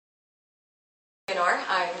Leonar.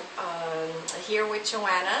 I'm here with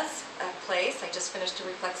Joanna's place. I just finished a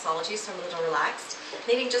reflexology, so I'm a little relaxed.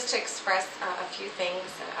 Needing just to express a few things,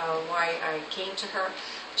 why I came to her.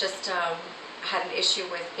 Just had an issue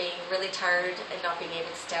with being really tired and not being able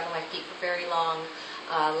to stand on my feet for very long,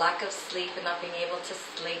 lack of sleep and not being able to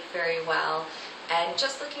sleep very well, and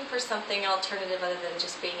just looking for something alternative other than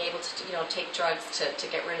just being able to, take drugs to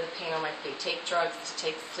get rid of the pain on my feet, take drugs to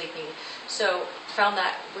take sleeping. So found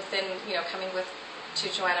that within, coming to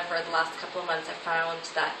Joanna for the last couple of months, I found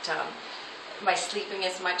that my sleeping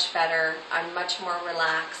is much better. I'm much more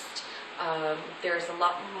relaxed. There's a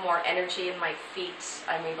lot more energy in my feet.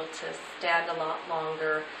 I'm able to stand a lot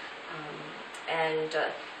longer, and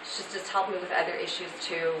it's helped me with other issues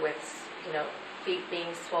too, with feet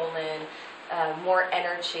being swollen, more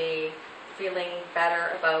energy, feeling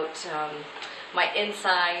better about my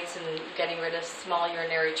insides, and getting rid of small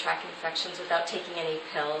urinary tract infections without taking any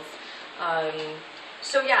pills.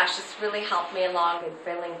 So yeah, it's just really helped me along and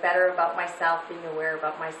feeling better about myself, being aware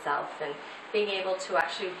about myself, and being able to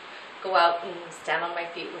actually go out and stand on my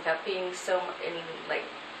feet without being so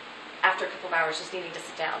after a couple of hours just needing to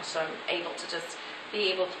sit down. So I'm able to just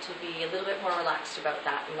be able to be a little bit more relaxed about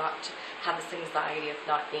that, and not to have this anxiety of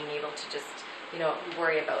not being able to just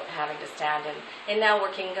worry about having to stand, and now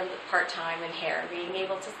working part-time in hair, being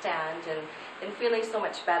able to stand and feeling so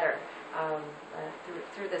much better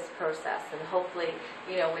through this process. And hopefully,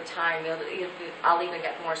 with time, I'll even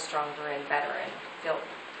get more stronger and better and feel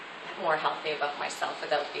more healthy about myself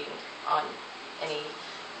without being on any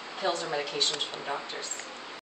pills or medications from doctors.